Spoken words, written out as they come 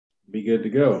Be good to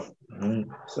go. All right.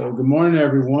 So, good morning,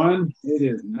 everyone. It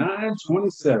is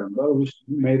 9:27. Brother, we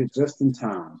made it just in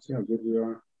time. See how good we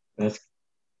are? That's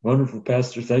wonderful,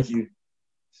 Pastor. Thank you.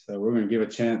 So, we're going to give a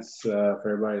chance for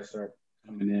everybody to start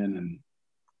coming in and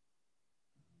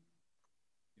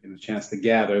give a chance to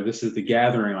gather. This is the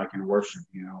gathering, like in worship.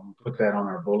 We put that on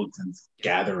our bulletins,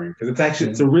 gathering, because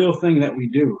it's a real thing that we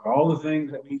do. All the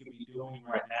things that we could be doing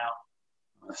right now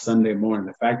on a Sunday morning,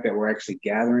 the fact that we're actually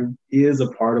gathering is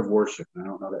a part of worship. And I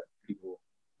don't know that people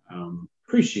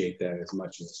appreciate that as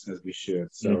much as we should.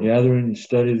 So gather and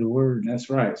study the Word. That's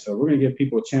right. So we're going to give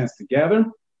people a chance to gather.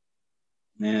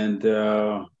 And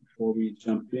before we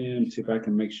jump in, see if I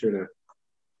can make sure to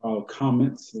follow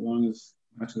comments as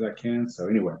much as I can. So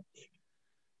anyway.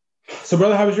 So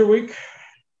brother, how was your week?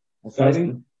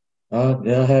 Exciting?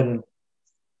 Yeah, I had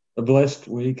a blessed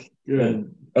week. Good.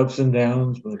 And ups and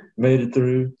downs, but made it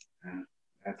through.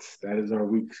 That is our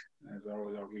week. That is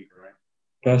always our week, right?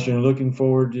 Pastor, I'm looking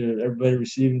forward to everybody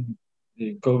receiving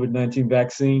the COVID-19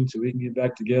 vaccine so we can get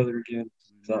back together again.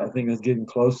 So I think that's getting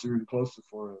closer and closer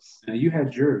for us. Now you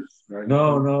had yours, right?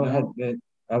 No.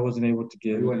 I wasn't able to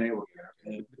get it. You wasn't able to get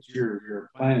it. But you're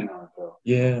planning on it though.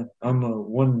 Yeah, I'm a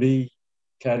 1B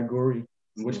category.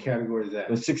 Which category is that?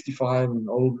 The 65 and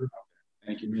older.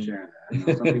 Thank you for sharing that. I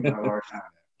know some people have a hard time.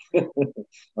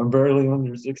 I'm barely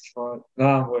under 65. No,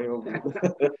 I'm way over.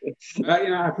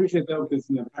 I appreciate that because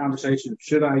the conversation of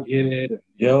should I get it?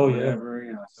 Whatever,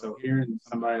 yeah. So hearing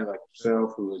somebody like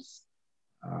yourself who is,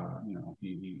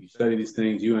 you study these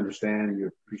things, you understand, you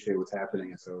appreciate what's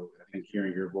happening, and so I think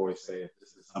hearing your voice say if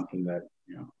this is something that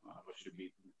we should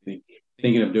be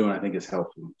thinking of doing, I think is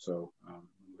helpful. So I'm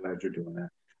glad you're doing that.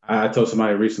 I told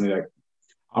somebody recently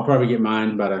I'll probably get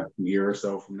mine about a year or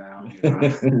so from now.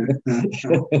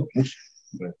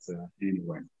 But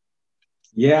anyway,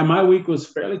 yeah, my week was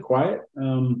fairly quiet.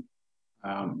 Made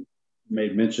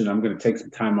mention I'm going to take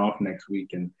some time off next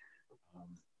week, and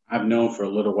I've known for a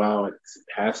little while it's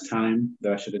past time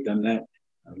that I should have done that.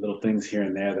 Little things here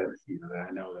and there that that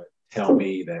I know that tell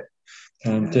me that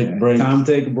time to take a break. Time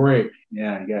to take a break.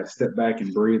 Yeah, you got to step back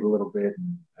and breathe a little bit.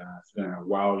 And, it's been a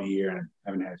wild year, and I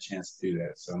haven't had a chance to do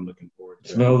that. So I'm looking forward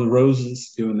to smell the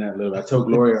roses. Doing that a little. I told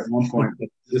Gloria at one point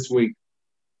this week,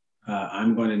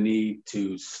 I'm going to need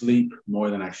to sleep more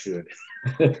than I should.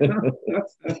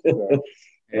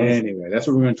 Anyway, that's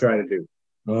what we're going to try to do.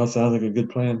 Well, that sounds like a good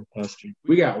plan, Pastor.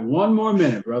 We got one more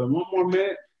minute, brother. One more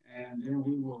minute, and then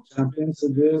we will jump into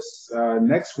this.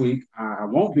 Next week, I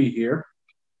won't be here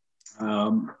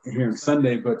on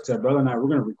Sunday, but brother and I, we're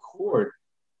going to record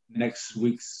next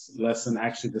week's lesson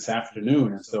actually this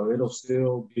afternoon. And so it'll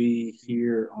still be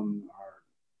here on our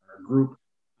group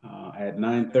at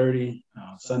 9:30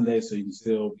 Sunday. So you can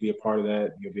still be a part of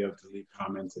that. You'll be able to leave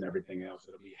comments and everything else.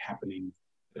 It'll be happening.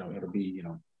 It'll be, it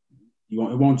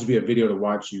won't just be a video to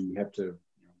watch. You have to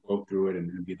go through it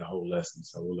and be the whole lesson.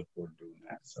 So we'll look forward to doing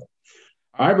that. So,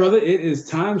 all right, brother, it is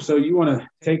time. So you want to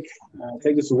take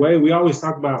us away? We always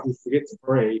talk about we forget to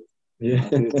pray. Yeah,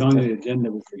 it's on the agenda.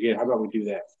 We forget. How about we do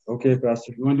that? Okay,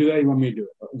 Pastor. You want to do that? You want me to do it?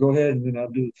 Go ahead, and then I'll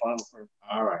do the final prayer.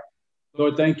 All right.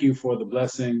 Lord, thank you for the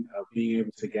blessing of being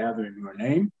able to gather in your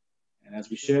name. And as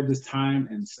we share this time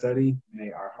and study,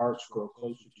 may our hearts grow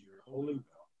closer to your holy will.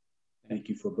 Thank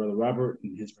you for Brother Robert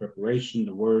and his preparation,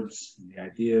 the words, and the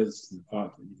ideas, and the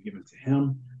thoughts that you've given to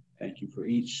him. Thank you for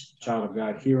each child of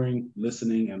God hearing,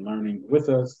 listening, and learning with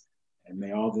us. And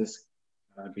may all this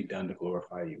be done to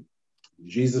glorify you. In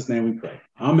Jesus' name we pray.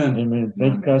 Amen. Amen.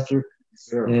 Thank you, Pastor.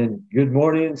 Sure. And good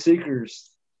morning,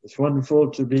 seekers. It's wonderful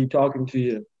to be talking to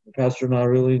you. Pastor and I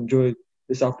really enjoyed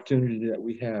this opportunity that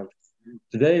we have.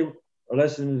 Today, our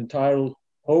lesson is entitled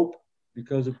Hope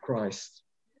Because of Christ.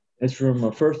 It's from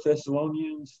 1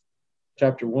 Thessalonians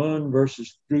chapter 1,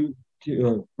 verses 2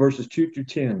 through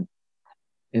 10.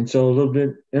 And so a little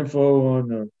bit info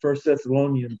on 1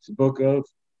 Thessalonians, the book of,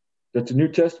 that's a New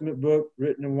Testament book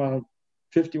written around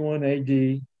 51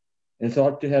 AD and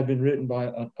thought to have been written by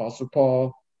Apostle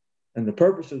Paul. And the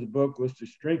purpose of the book was to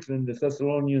strengthen the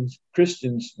Thessalonians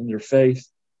Christians in their faith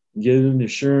and give them the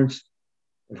assurance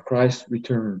of Christ's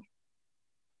return.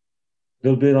 A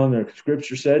little bit on the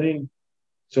scripture setting.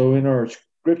 So in our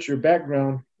scripture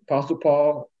background, Apostle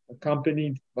Paul,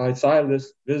 accompanied by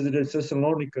Silas, visited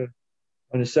Thessalonica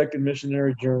on his second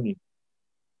missionary journey.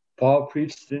 Paul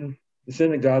preached in the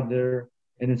synagogue there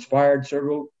and inspired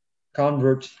several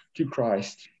converts to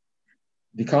Christ.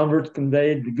 The converts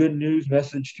conveyed the good news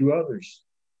message to others.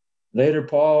 Later,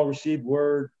 Paul received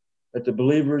word that the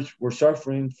believers were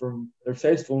suffering from their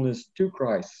faithfulness to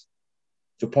Christ.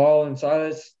 So Paul and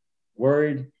Silas,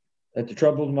 worried that the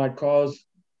troubles might cause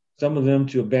some of them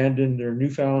to abandon their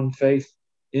newfound faith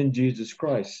in Jesus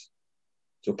Christ.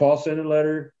 So Paul sent a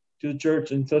letter to the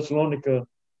church in Thessalonica,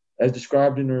 as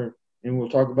described in our, and we'll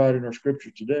talk about in our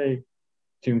scripture today,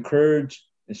 to encourage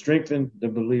and strengthen the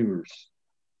believers.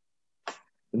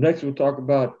 The next we'll talk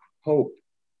about hope.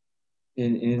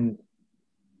 In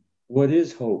what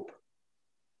is hope?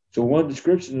 So one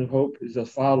description of hope is as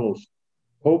follows.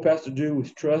 Hope has to do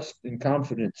with trust and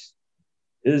confidence.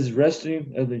 It is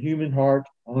resting of the human heart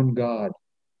on God,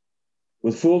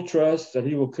 with full trust that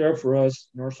he will care for us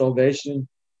in our salvation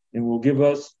and will give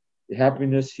us the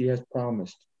happiness he has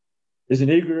promised. It is an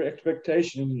eager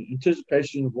expectation and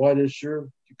anticipation of what is sure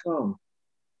to come,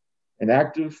 an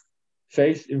active,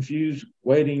 faith-infused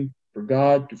waiting for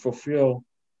God to fulfill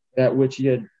that which he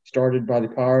had started by the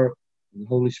power of the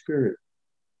Holy Spirit.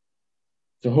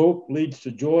 So hope leads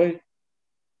to joy,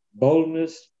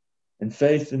 boldness, and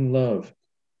faith and love.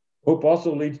 Hope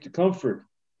also leads to comfort,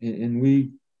 and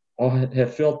we all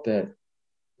have felt that.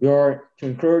 We are to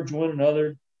encourage one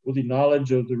another with the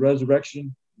knowledge of the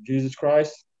resurrection of Jesus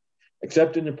Christ.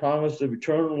 Accepting the promise of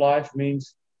eternal life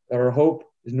means that our hope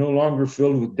is no longer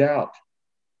filled with doubt,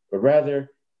 but rather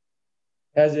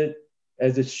has it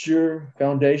as its sure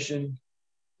foundation,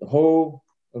 the whole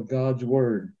of God's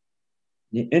word,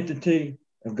 the entity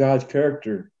of God's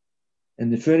character,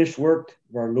 and the finished work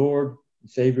of our Lord and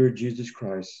Savior Jesus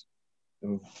Christ.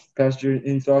 So, Pastor,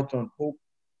 any thoughts on hope?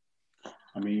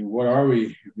 I mean, what are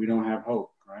we if we don't have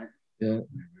hope, right? Yeah.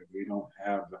 If we don't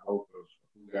have the hope of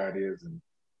who God is and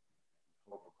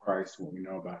the hope of Christ, what we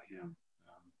know about him,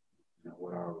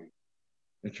 what are we?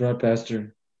 That's right,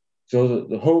 Pastor. So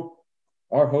the hope,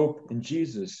 our hope in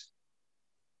Jesus.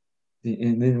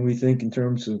 And then we think in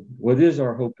terms of what is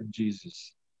our hope in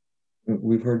Jesus?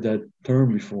 We've heard that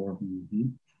term before,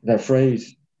 that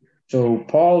phrase. So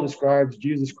Paul describes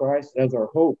Jesus Christ as our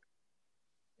hope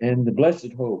and the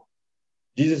blessed hope.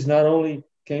 Jesus not only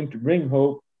came to bring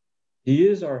hope, he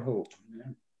is our hope.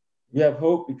 Yeah. We have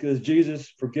hope because Jesus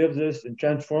forgives us and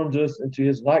transforms us into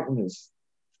his likeness.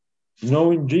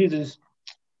 Knowing Jesus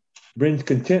brings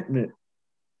contentment,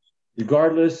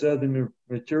 regardless of the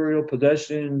material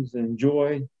possessions and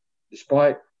joy,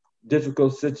 despite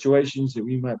difficult situations that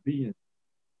we might be in.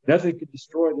 Nothing can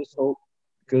destroy this hope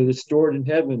because it's stored in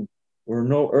heaven where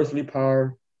no earthly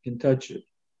power can touch it.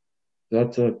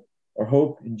 That's our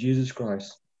hope in Jesus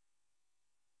Christ.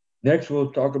 Next,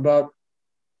 we'll talk about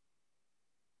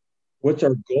what's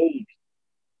our goal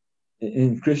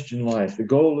in Christian life, the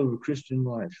goal of a Christian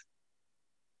life.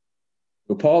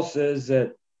 So Paul says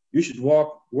that you should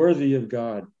walk worthy of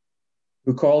God,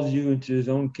 who calls you into his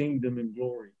own kingdom and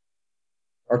glory.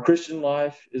 Our Christian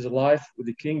life is a life with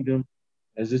the kingdom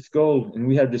as its goal, and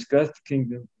we have discussed the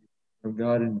kingdom of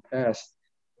God in the past,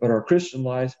 but our Christian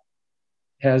life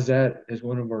has that as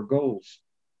one of our goals.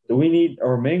 So we need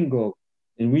our main goal,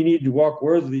 and we need to walk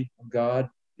worthy of God,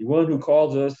 the one who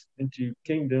calls us into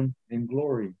kingdom and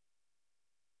glory.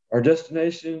 Our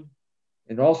destination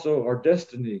and also our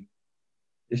destiny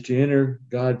is to enter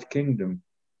God's kingdom.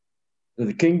 So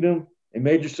the kingdom, a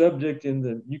major subject in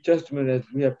the New Testament, as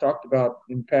we have talked about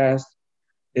in the past,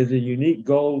 is a unique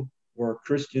goal for our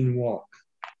Christian walk.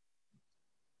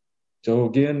 So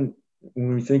again,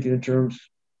 when we think in terms,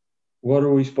 what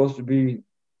are we supposed to be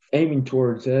aiming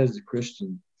towards as a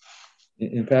Christian?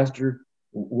 And Pastor,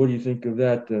 what do you think of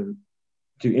that,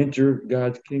 to enter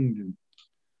God's kingdom?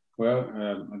 Well,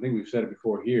 I think we've said it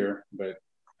before here, but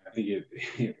I think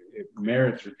it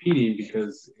merits repeating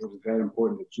because it was that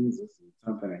important to Jesus. It's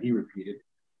something that he repeated,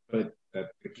 but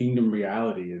that the kingdom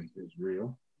reality is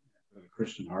real for the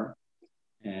Christian heart.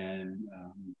 And,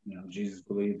 Jesus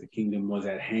believed the kingdom was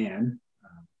at hand.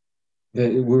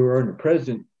 That we were in the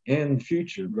present and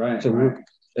future. Right. So right.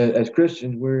 As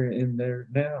Christians, we're in there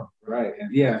now. Right.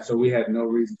 And yeah, so we had no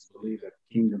reason to believe that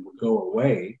the kingdom would go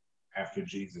away after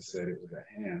Jesus said it was at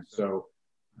hand. So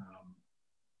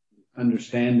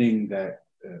understanding that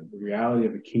the reality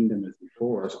of the kingdom is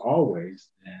before us always,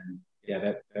 and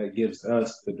yeah, that gives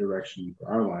us the direction for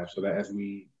our life. So that as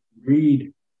we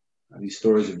read these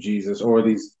stories of Jesus or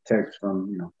these texts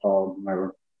from Paul,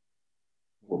 whoever,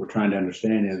 what we're trying to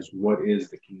understand is what is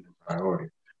the kingdom priority?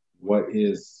 What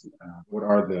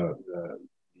are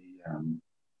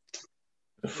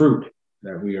the fruit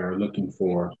that we are looking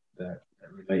for that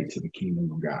relate to the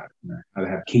kingdom of God? How to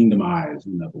have kingdom eyes,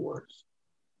 in other words.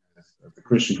 The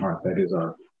Christian heart, that is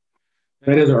our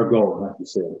goal, like you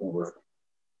said, what we're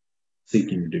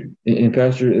seeking to do. And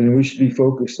Pastor, and we should be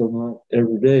focused on that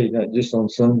every day, not just on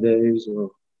Sundays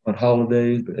or on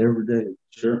holidays, but every day.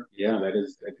 Sure. Yeah,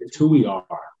 it's who we are,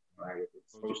 right?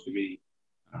 It's supposed to be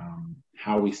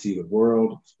how we see the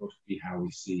world. It's supposed to be how we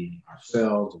see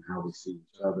ourselves and how we see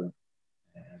each other.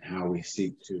 And we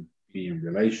seek to be in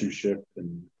relationship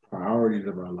and priorities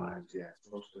of our lives. Yeah, it's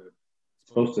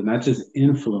supposed to not just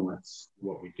influence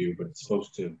what we do, but it's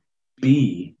supposed to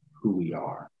be who we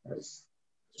are as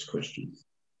Christians.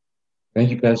 Thank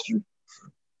you, Pastor.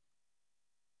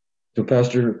 So,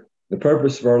 Pastor, the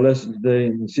purpose of our lesson today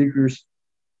in the Seekers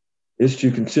is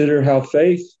to consider how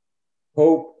faith,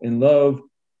 hope, and love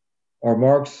are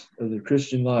marks of the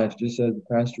Christian life. Just as the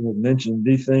pastor had mentioned,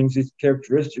 these things, these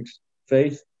characteristics,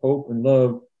 faith, hope, and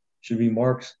love, should be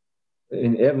marks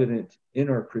and evident in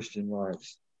our Christian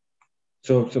lives.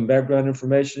 So, some background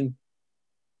information.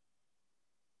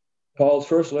 Paul's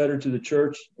first letter to the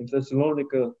church in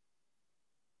Thessalonica,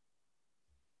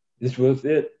 this was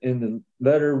it, and the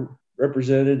letter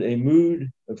represented a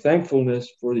mood of thankfulness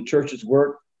for the church's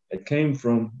work that came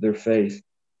from their faith,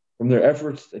 from their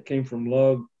efforts that came from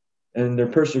love, and their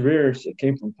perseverance that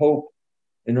came from hope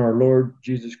in our Lord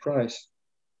Jesus Christ.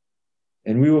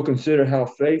 And we will consider how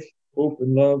faith, hope,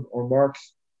 and love are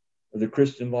marks of the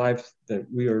Christian life that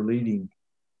we are leading.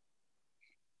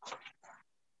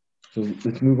 So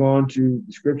let's move on to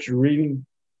the scripture reading.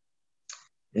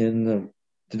 And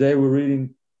today we're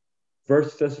reading 1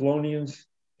 Thessalonians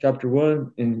chapter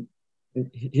 1, and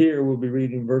here we'll be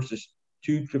reading verses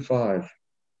 2 to 5.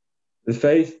 The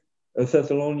faith of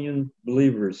Thessalonian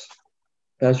believers.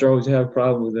 Pastor always have a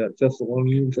problem with that.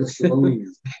 Thessalonians.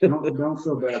 Don't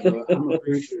feel bad, brother. I'm a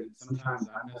preacher, and sometimes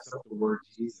I mess up the word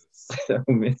Jesus. Oh,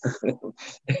 man.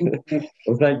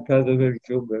 Well, thank you, Pastor. That made me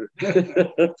feel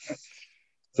better.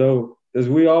 So, as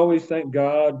we always thank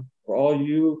God for all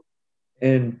you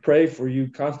and pray for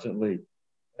you constantly.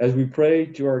 As we pray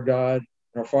to our God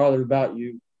and our Father about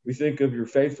you, we think of your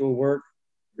faithful work,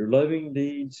 your loving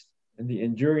deeds, and the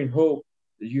enduring hope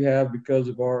that you have because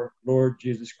of our Lord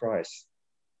Jesus Christ.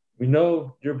 We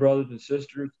know, dear brothers and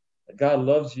sisters, that God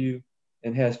loves you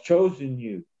and has chosen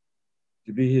you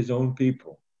to be his own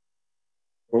people.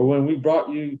 For when we brought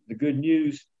you the good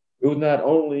news, it was not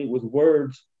only with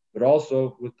words, but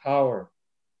also with power.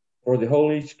 For the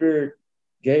Holy Spirit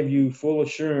gave you full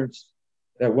assurance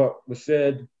that what was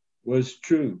said was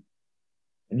true.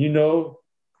 And you know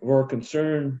of our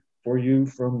concern for you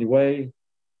from the way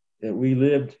that we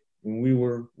lived when we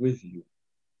were with you.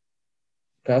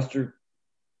 Pastor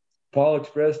Paul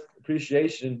expressed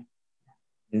appreciation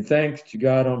and thanks to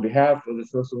God on behalf of the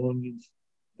Thessalonians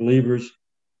believers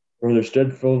for their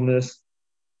steadfastness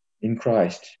in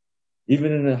Christ.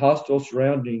 Even in a hostile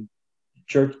surrounding, the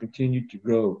church continued to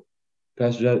grow.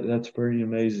 Pastor, that's pretty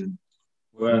amazing.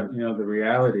 Well, the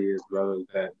reality is, brother,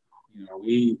 that,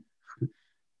 we,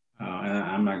 and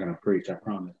I'm not going to preach, I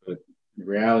promise, but the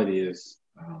reality is,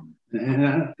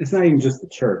 and it's not even just the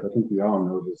church. I think we all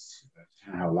know this,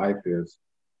 that's how life is,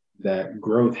 that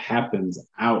growth happens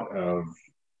out of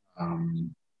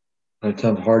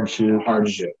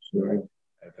hardships, right?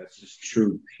 That's just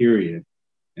true, period.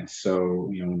 And so,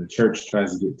 when the church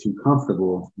tries to get too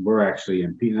comfortable, we're actually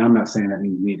in peace. And I'm not saying that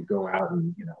means we need to go out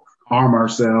and, harm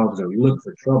ourselves or look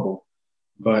for trouble,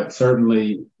 but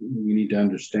certainly we need to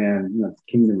understand, the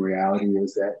kingdom reality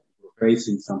is that we're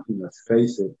facing something. Let's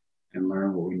face it and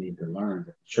learn what we need to learn.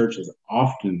 The church has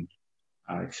often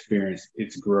experienced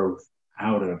its growth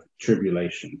out of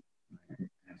tribulation. And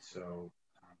so,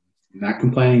 not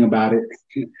complaining about it,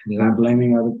 not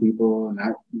blaming other people,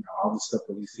 not all the stuff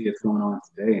that we see that's going on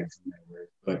today in some ways.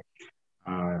 But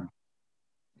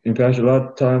in fact, a lot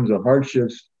of times the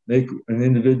hardships make an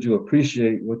individual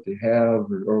appreciate what they have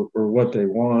or what they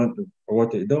want or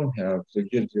what they don't have. So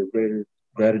it gives you a greater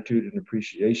gratitude and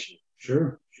appreciation.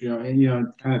 Sure.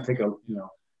 And kind of take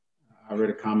I read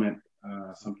a comment,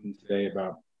 something today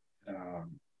about I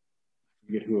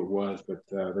forget who it was, but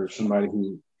there's somebody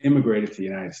who immigrated to the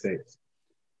United States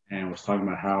and was talking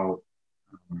about how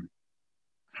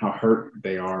hurt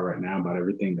they are right now about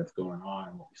everything that's going on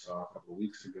and what we saw a couple of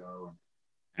weeks ago.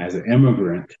 And as an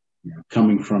immigrant,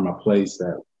 coming from a place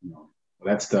that,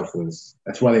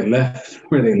 that's why they left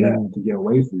where they left, to get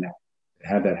away from that, to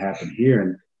have that happen here.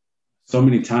 And so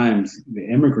many times the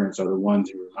immigrants are the ones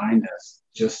who remind us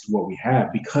just what we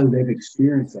have because they've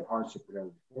experienced that hardship together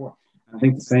before. I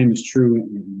think the same is true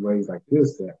in ways like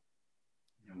this, that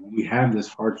when we have this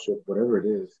hardship, whatever it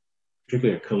is,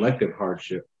 particularly a collective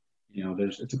hardship,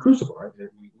 it's a crucible, right?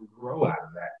 We grow out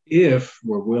of that if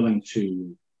we're willing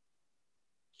to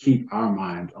keep our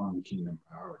mind on the kingdom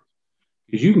priorities.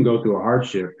 Because you can go through a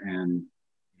hardship and,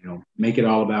 make it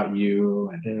all about you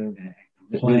and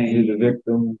complain,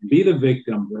 be the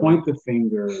victim, point the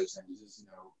fingers, and just,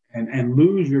 and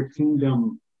lose your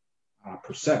kingdom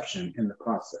perception in the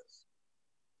process.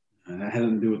 And that has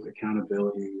nothing to do with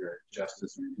accountability or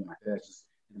justice or anything like that.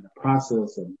 in the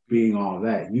process of being all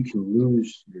that, you can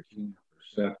lose your kingdom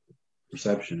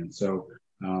perception. And so,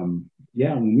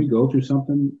 yeah, when we go through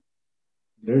something,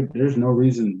 there's no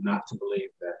reason not to believe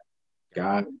that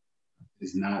God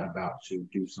is not about to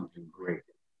do something great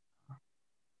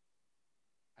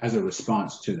as a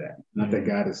response to that. Not that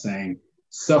God is saying,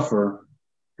 suffer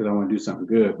because I want to do something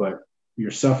good, but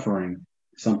you're suffering,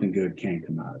 something good can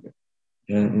come out of it.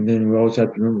 And then we always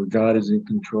have to remember God is in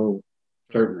control.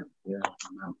 Certainly. Yeah.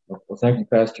 Well, thank you,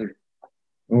 Pastor.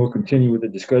 And we'll continue with the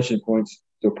discussion points.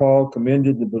 So Paul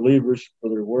commended the believers for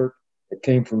their work that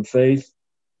came from faith.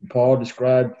 And Paul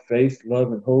described faith,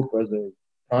 love, and hope as a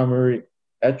primary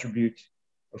attribute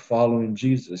of following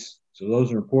Jesus. So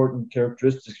those are important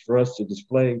characteristics for us to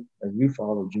display as we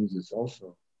follow Jesus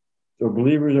also. So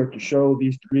believers are to show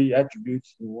these three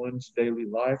attributes in one's daily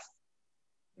life.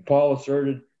 And Paul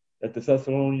asserted that the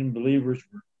Thessalonian believers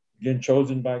were again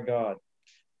chosen by God.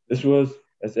 This was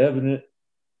as evident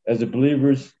as the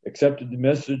believers accepted the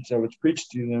message that was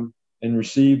preached to them and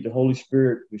received the Holy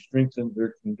Spirit who strengthened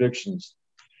their convictions.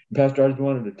 And Pastor, I just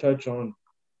wanted to touch on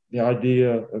the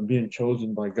idea of being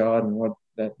chosen by God and what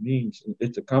that means.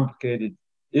 It's a complicated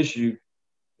issue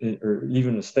or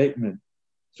even a statement.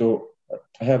 So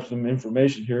I have some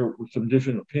information here with some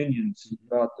different opinions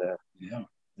about that. Yeah.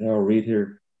 And I'll read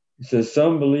here. It says,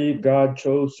 some believe God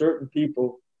chose certain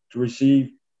people to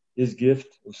receive his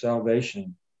gift of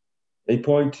salvation. They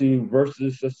point to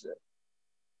verses such as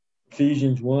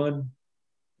Ephesians 1,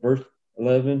 verse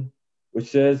 11, which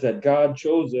says that God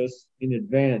chose us in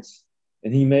advance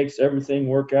and he makes everything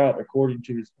work out according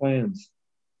to his plans.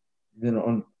 Then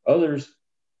on others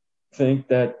think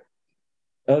that,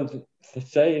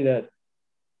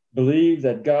 believe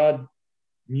that God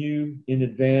knew in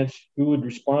advance who would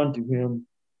respond to him,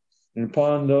 and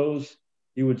upon those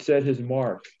he would set his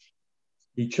mark.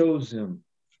 He chose them.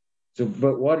 So,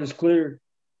 but what is clear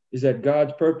is that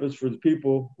God's purpose for the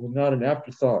people was not an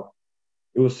afterthought.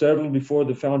 It was settled before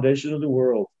the foundation of the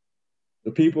world.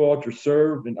 The people ought to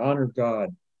serve and honor God.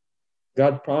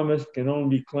 God's promise can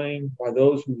only be claimed by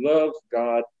those who love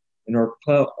God and are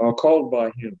called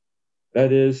by him.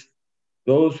 That is,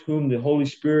 those whom the Holy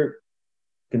Spirit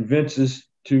convinces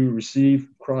to receive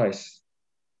Christ.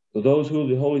 So those who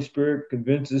the Holy Spirit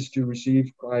convinces to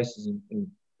receive Christ is an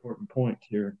important point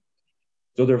here.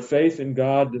 So their faith in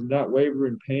God does not waver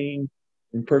in pain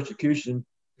and persecution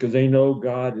because they know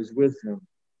God is with them.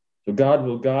 So God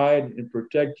will guide and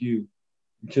protect you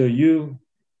until you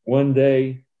one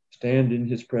day stand in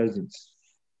his presence.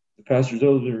 The pastors,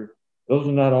 those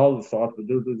are not all the thoughts, but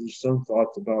those are just some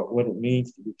thoughts about what it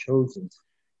means to be chosen.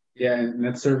 Yeah, and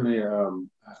that's certainly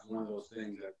one of those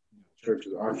things that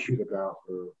churches argued about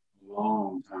for a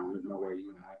long time. There's no way you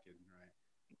and I can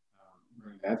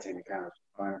bring that to any kind of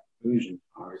final conclusion,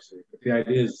 obviously. But the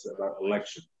idea is about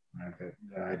election, right?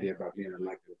 The idea about being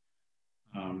elected.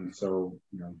 So,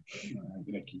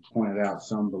 like you pointed out,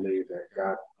 some believe that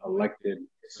God elected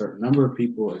a certain number of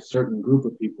people, a certain group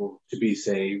of people to be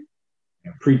saved,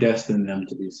 predestined them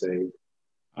to be saved.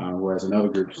 Whereas another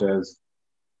group says,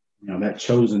 that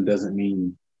chosen doesn't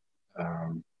mean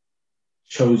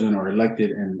chosen or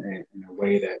elected in a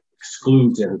way that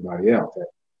excludes everybody else.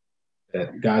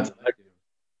 That God's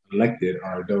elected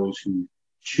are those who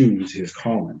choose his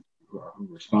calling, who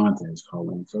respond to his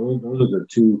calling. So those are the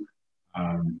two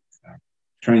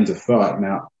trains of thought.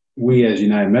 Now, we as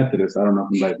United Methodists, I don't know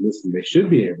if anybody's listening, they should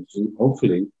be able to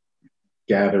hopefully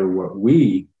gather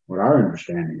what our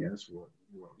understanding is,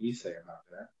 what we say about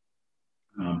that.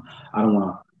 I don't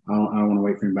want to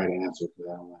wait for anybody to answer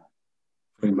because I don't want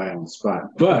to put anybody on the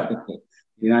spot. But the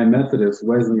United Methodist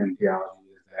Wesleyan theology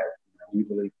is that we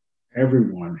believe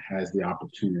everyone has the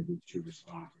opportunity to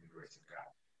respond to the grace of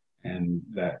God, and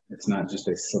that it's not just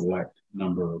a select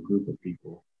number or group of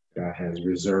people. God has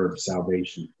reserved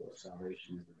salvation for.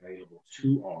 Salvation is available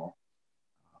to all,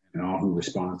 and all who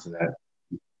respond to that,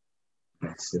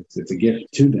 it's a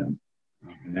gift to them.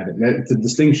 And that it's a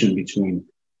distinction between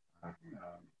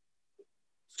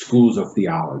schools of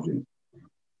theology,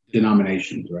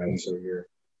 denominations, right? So you're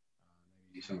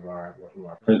some of our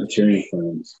Presbyterian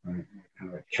friends, right?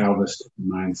 Kind of a Calvinist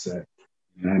mindset.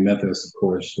 And Methodist, of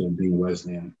course, being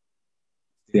Wesleyan.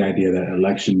 The idea that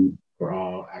election for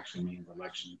all actually means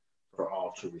election for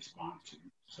all to respond to.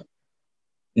 So,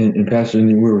 and Pastor,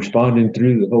 we're responding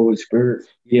through the Holy Spirit.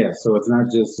 Yeah, so it's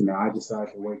not just, I decide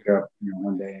to wake up,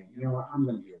 one day and, I'm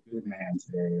going to be a good man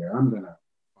today, or I'm going to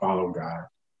follow God.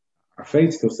 Our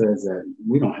faith still says that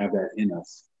we don't have that in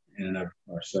us, in and of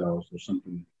ourselves. There's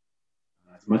something,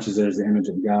 as much as there's the image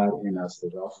of God in us,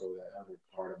 there's also that other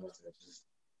part of us that just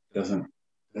doesn't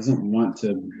doesn't want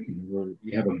to.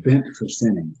 We have a bent for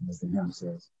sinning, as the hymn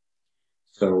says.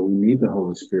 So we need the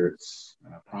Holy Spirit's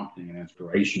prompting and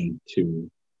inspiration to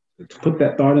put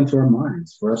that thought into our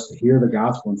minds, for us to hear the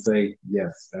gospel and say,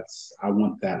 yes, I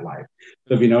want that life.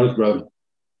 So if you notice, brother,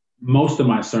 most of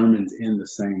my sermons end the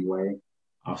same way.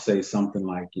 I'll say something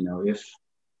like,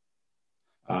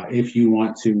 if you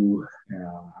want to, I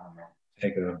don't know,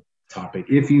 take a topic.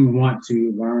 If you want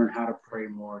to learn how to pray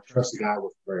more, trust God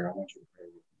with prayer. I want you to pray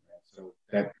with me. So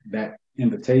that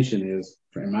invitation is,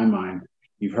 in my mind,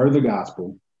 you've heard the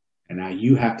gospel, and now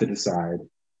you have to decide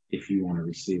if you want to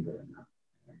receive it or not.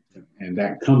 And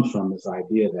that comes from this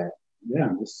idea that,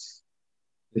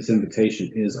 this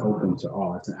invitation is open to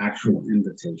all. It's an actual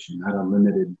invitation, not a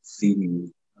limited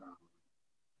seating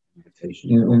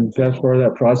invitation. And that's part of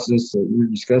that process that we're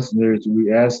discussing there is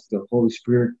we ask the Holy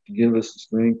Spirit to give us the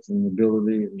strength and the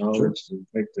ability and knowledge to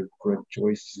make the correct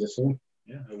choice. Yes, sir.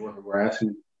 Yeah, we're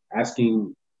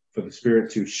asking for the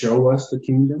Spirit to show us the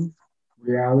kingdom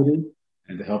reality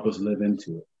and to help us live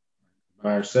into it.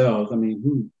 By ourselves, I mean,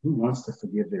 who wants to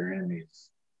forgive their enemies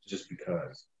just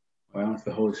because? Well, it's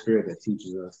the Holy Spirit that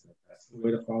teaches us that that's the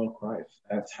way to follow Christ.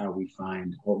 That's how we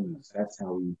find holiness. That's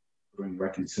how we bring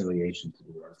reconciliation to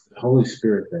the world. It's the Holy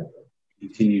Spirit that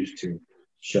continues to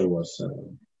show us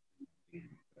the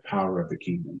power of the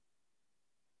kingdom.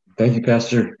 Thank you,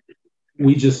 Pastor.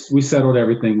 We settled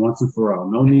everything once and for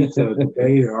all. No need to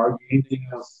debate or argue anything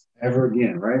else ever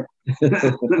again, right?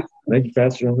 Thank you,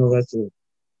 Pastor. I know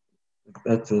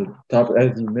that's a topic,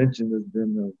 as you mentioned, has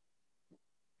been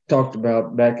talked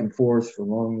about back and forth for a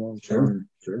long time.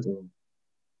 Sure. So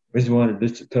we just wanted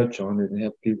just to touch on it and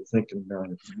have people thinking about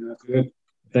it. That's good.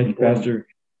 Thank you, Pastor.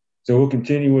 So we'll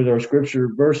continue with our scripture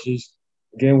verses.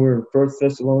 Again, we're in 1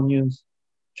 Thessalonians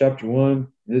chapter 1.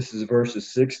 This is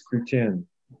verses 6 through 10.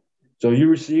 So you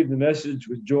received the message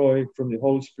with joy from the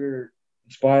Holy Spirit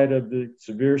in spite of the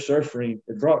severe suffering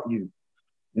it brought you.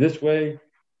 In this way,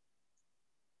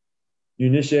 you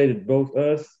initiated both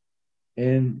us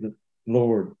and the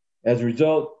Lord. As a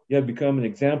result, you have become an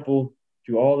example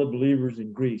to all the believers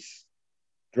in Greece,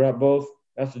 throughout both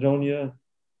Macedonia,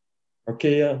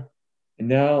 Achaia, and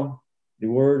now the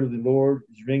word of the Lord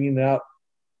is ringing out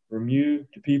from you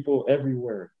to people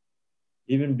everywhere,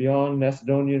 even beyond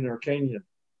Macedonia and Achaia.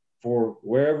 For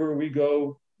wherever we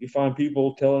go, we find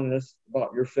people telling us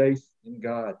about your faith in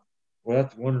God. Well,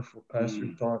 that's a wonderful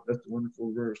pastor talk. That's a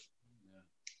wonderful verse.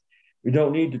 We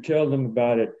don't need to tell them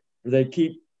about it, for they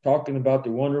keep talking about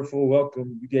the wonderful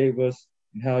welcome you gave us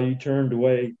and how you turned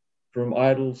away from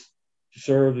idols to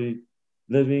serve the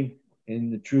living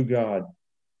and the true God.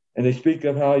 And they speak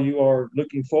of how you are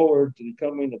looking forward to the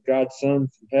coming of God's Son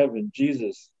from heaven,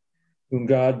 Jesus, whom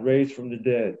God raised from the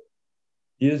dead.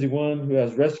 He is the one who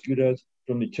has rescued us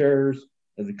from the terrors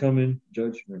of the coming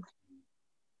judgment.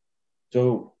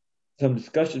 So, some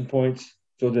discussion points.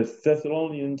 So the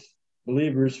Thessalonians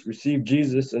believers received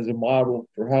Jesus as a model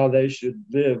for how they should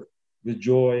live with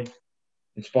joy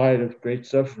in spite of great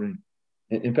suffering.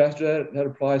 And Pastor, that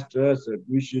applies to us, that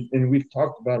we should, and we've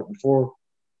talked about it before,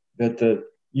 that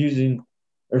using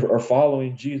or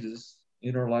following Jesus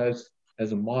in our lives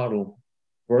as a model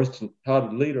for us to how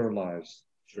to lead our lives.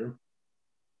 Sure.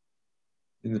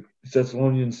 In the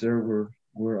Thessalonians, there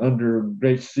were under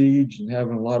great siege and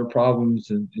having a lot of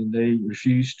problems, and they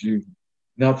refused to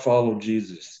not follow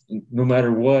Jesus, no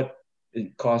matter what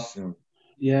it cost them.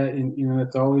 Yeah, and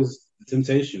it's always the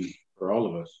temptation for all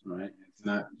of us, right? It's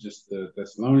not just the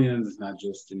Thessalonians, it's not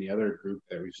just any other group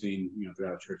that we've seen,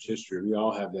 throughout church history. We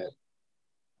all have that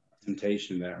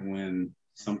temptation that when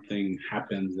something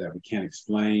happens that we can't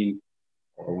explain,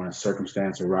 or when a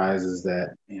circumstance arises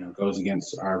that goes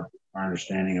against our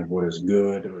understanding of what is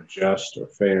good or just or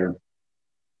fair,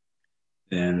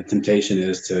 then the temptation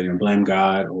is to blame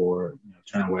God or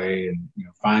turn away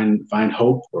and find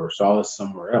hope or solace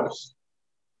somewhere else.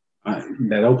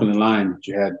 That opening line that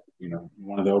you had,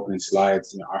 one of the opening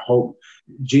slides, our hope.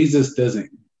 Jesus doesn't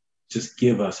just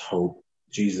give us hope.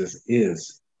 Jesus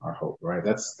is our hope, right?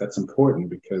 That's important,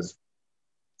 because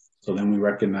so then we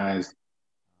recognize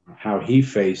how he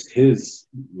faced his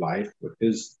life with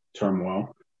his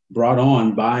turmoil brought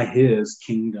on by his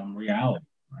kingdom reality.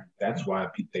 Right? That's why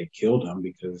they killed him,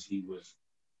 because he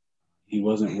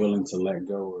wasn't willing to let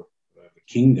go of the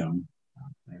kingdom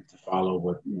and to follow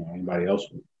what anybody else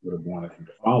would have wanted him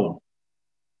to follow.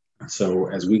 And so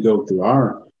as we go through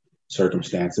our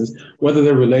circumstances, whether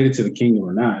they're related to the kingdom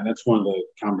or not, and that's one of the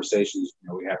conversations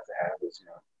we have to have is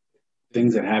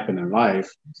things that happen in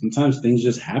life. Sometimes things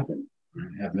just happen,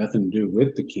 right? Have nothing to do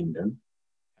with the kingdom,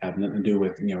 have nothing to do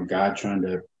with God trying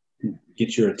to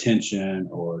get your attention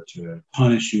or to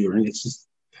punish you, or it's just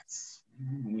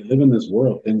when we live in this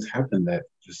world, things happen that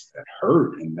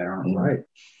hurt and that aren't right.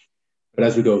 But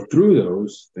as we go through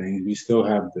those things, we still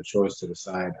have the choice to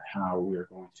decide how we are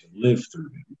going to live through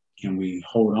them. Can we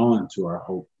hold on to our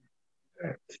hope,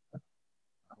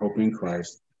 hope in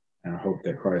Christ, and our hope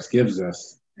that Christ gives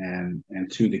us, and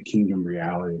to the kingdom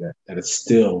reality that is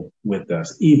still with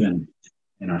us, even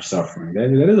in our suffering.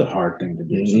 That is a hard thing to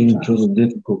do. Even through the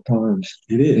difficult times.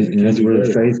 It is. And that's where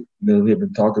the faith, we've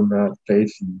been talking about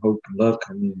faith and hope and love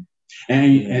come in.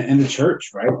 And the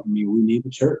church, right? I mean, we need the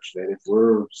church. That if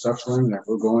we're suffering, that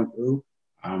we're going through,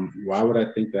 why would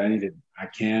I think that I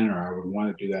can or I would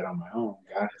want to do that on my own?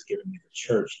 God has given me the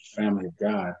church, the family of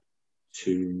God,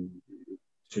 to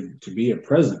be a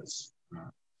presence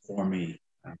for me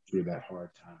through that hard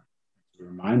time, to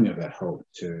remind me of that hope,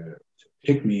 to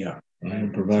pick me up, right?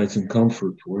 And provide some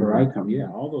comfort where I come. Yeah,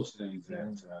 all those things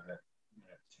that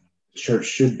the church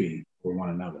should be for one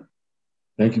another.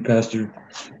 Thank you, Pastor.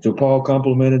 So Paul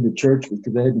complimented the church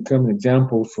because they had become an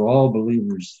example for all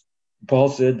believers. Paul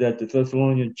said that the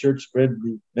Thessalonian church spread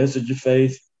the message of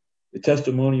faith, the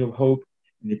testimony of hope,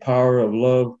 and the power of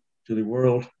love to the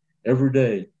world every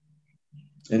day.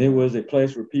 And it was a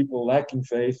place where people lacking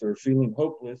faith or feeling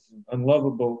hopeless and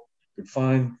unlovable could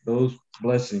find those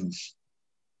blessings.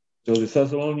 So the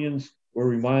Thessalonians were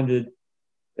reminded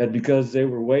that because they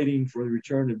were waiting for the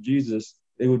return of Jesus,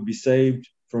 they would be saved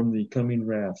from the coming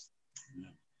wrath.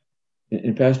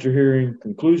 And Pastor, here in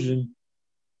conclusion,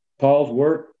 Paul's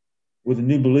work with the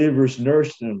new believers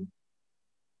nourished them,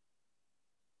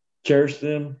 cherished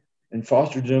them, and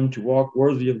fostered them to walk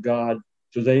worthy of God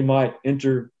so they might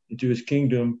enter into his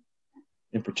kingdom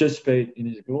and participate in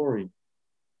his glory.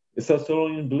 The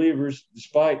Thessalonian believers,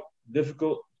 despite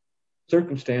difficult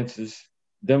circumstances,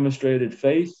 demonstrated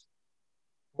faith,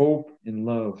 hope, and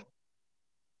love.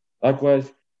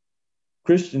 Likewise,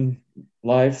 Christian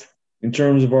life, in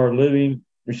terms of our living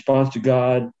response to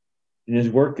God and his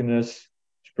work in us,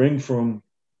 spring from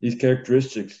these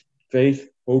characteristics: faith,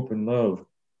 hope, and love.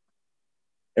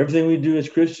 Everything we do as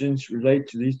Christians relate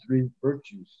to these three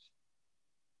virtues.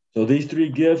 So these three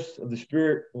gifts of the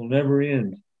Spirit will never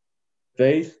end.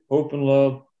 Faith, hope, and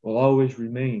love will always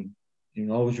remain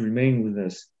and always remain with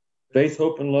us. Faith,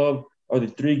 hope, and love are the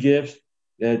three gifts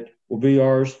that will be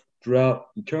ours throughout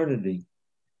eternity.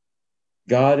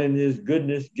 God in his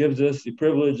goodness gives us the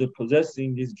privilege of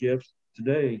possessing these gifts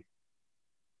today.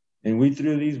 And we,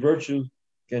 through these virtues,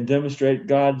 can demonstrate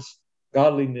God's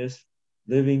godliness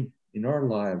living in our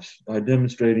lives by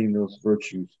demonstrating those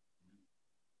virtues.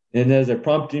 And as a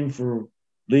prompting for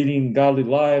leading godly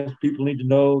lives, people need to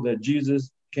know that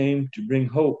Jesus came to bring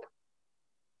hope,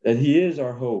 that he is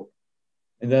our hope,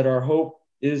 and that our hope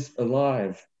is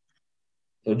alive.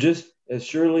 So just as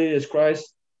surely as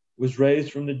Christ was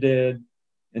raised from the dead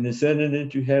and ascended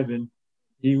into heaven,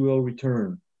 he will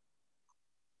return.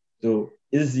 So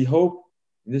is the hope,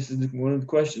 and this is one of the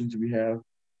questions we have,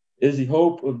 is the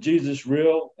hope of Jesus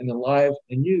real and alive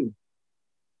in you,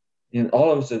 in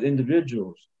all of us as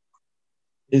individuals?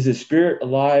 Is his Spirit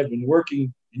alive and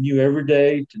working in you every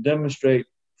day to demonstrate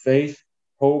faith,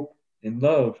 hope, and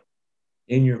love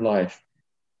in your life?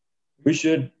 We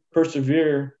should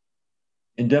persevere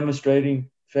in demonstrating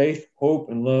faith, hope,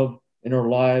 and love in our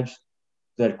lives,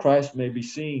 that Christ may be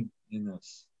seen in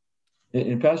us.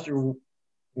 And Pastor,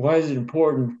 why is it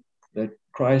important that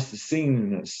Christ is seen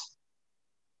in us?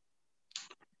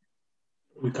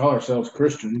 We call ourselves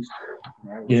Christians,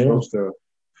 right? We're supposed to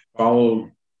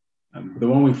follow. The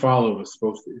one we follow is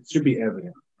supposed to, it should be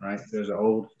evident, right? There's an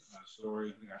old story,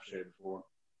 I think I've shared before,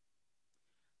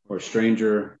 where a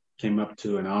stranger came up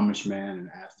to an Amish man and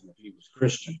asked him if he was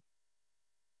Christian.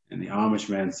 And the Amish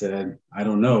man said, I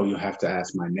don't know, you'll have to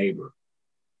ask my neighbor.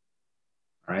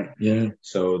 Right? Yeah.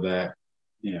 So that,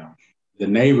 the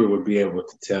neighbor would be able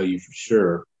to tell you for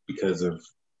sure because of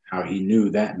how he knew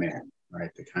that man,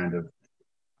 right? The kind of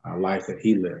life that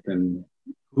he lived. And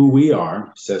who we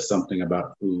are says something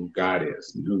about who God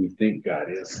is and who we think God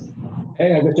is.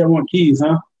 Hey, I bet y'all want keys,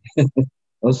 huh?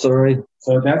 Oh, sorry.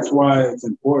 So that's why it's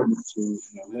important to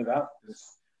live out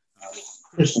this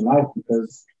Christian life,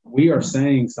 because we are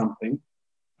saying something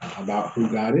about who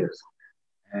God is.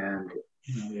 And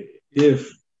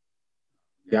if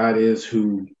God is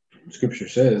who Scripture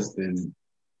says, then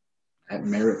that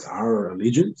merits our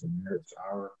allegiance and merits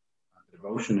our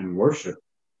devotion and worship.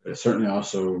 But it certainly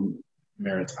also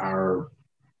merits our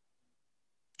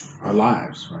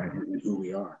lives, right, and who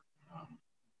we are.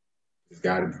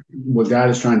 What God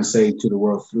is trying to say to the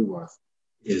world through us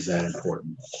is that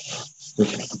important.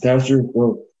 Pastor,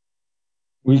 well,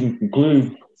 we can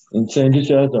conclude in saying,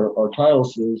 just as our title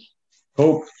says,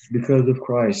 hope because of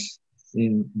Christ.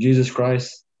 And Jesus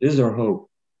Christ is our hope.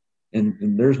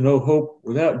 And there's no hope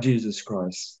without Jesus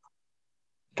Christ.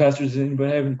 Pastor, does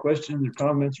anybody have any questions or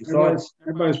comments or thoughts?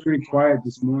 Everybody's pretty quiet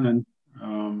this morning.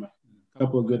 A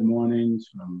couple of good mornings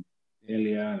from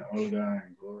Elia and Olga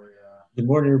and Gloria. Good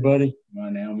morning, everybody.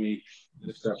 Naomi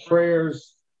lifts up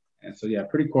prayers. And so, yeah,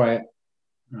 pretty quiet.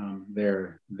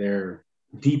 They're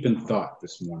deep in thought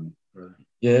this morning, brother.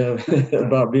 Yeah,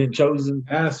 about being chosen.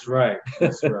 That's right.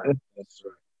 That's right. That's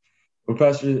right. Well,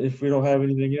 Pastor, if we don't have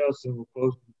anything else, then we'll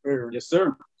close with prayer. Yes,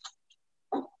 sir.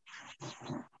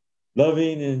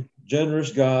 Loving and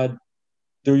generous God,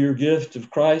 through your gift of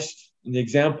Christ and the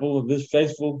example of His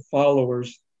faithful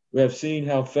followers, we have seen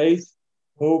how faith,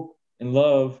 hope, and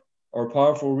love are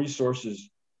powerful resources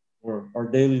for our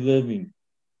daily living.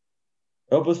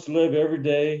 Help us to live every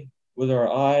day with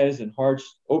our eyes and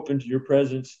hearts open to your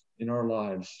presence in our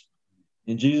lives.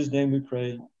 In Jesus' name we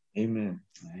pray. Amen.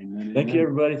 Amen. Thank you,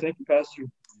 everybody. Thank you, Pastor.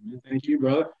 Thank you,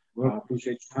 brother. Well, I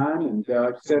appreciate your time. And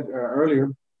like I said earlier,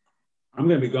 I'm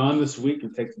going to be gone this week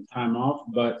and take some time off,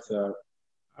 but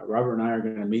Robert and I are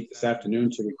going to meet this afternoon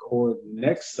to record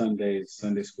next Sunday's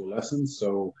Sunday school lesson.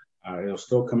 So it'll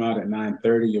still come out at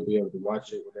 9:30. You'll be able to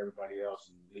watch it with everybody else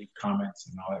and leave comments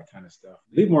and all that kind of stuff.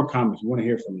 Leave more comments. We want to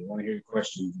hear from you. We want to hear your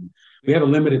questions. And we have a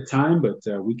limited time, but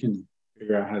we can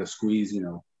figure out how to squeeze,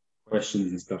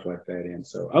 questions and stuff like that in.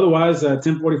 So otherwise,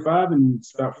 10:45 and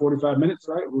it's about 45 minutes,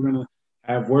 right? We're going to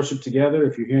have worship together.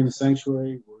 If you're here in the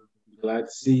sanctuary, we're glad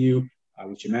to see you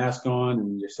with your mask on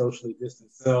and your socially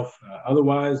distanced self.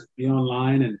 Otherwise, be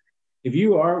online. And if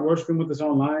you are worshiping with us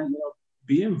online,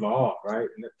 be involved, right?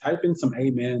 And type in some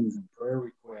amens and prayer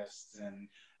requests and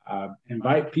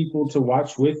invite people to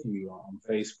watch with you on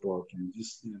Facebook. And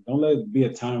just don't let it be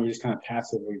a time where you're just kind of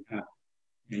passive, where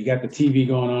you got the TV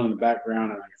going on in the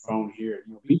background and on your phone here.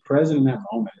 Be present in that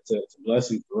moment. It's a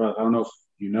blessing for us. I don't know if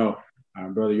you know,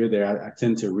 brother, you're there. I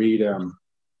tend to read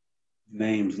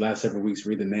names last several weeks,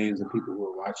 read the names of people who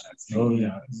are watching.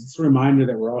 It's a reminder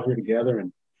that we're all here together.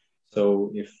 And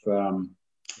so if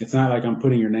it's not like I'm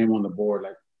putting your name on the board,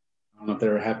 like I don't know if that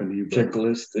ever happened to you.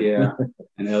 Checklist. Yeah.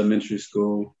 In elementary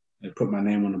school, they put my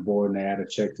name on the board and they add a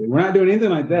check to it. We're not doing anything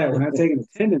like that. We're not taking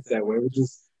attendance that way. We're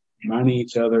just reminding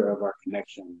each other of our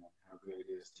connection and how good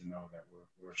it is to know that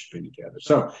we're worshiping together.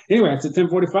 So anyway, it's at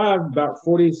 10:45, about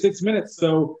 46 minutes.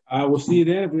 So we'll see you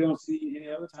then if we don't see you any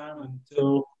other time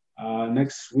until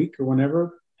next week or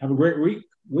whenever. Have a great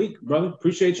week, brother.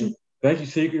 Appreciate you. Thank you,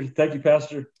 Seekers. Thank you,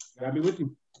 Pastor. God be with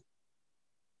you.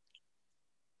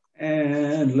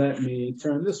 And let me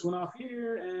turn this one off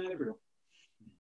here, and there we go.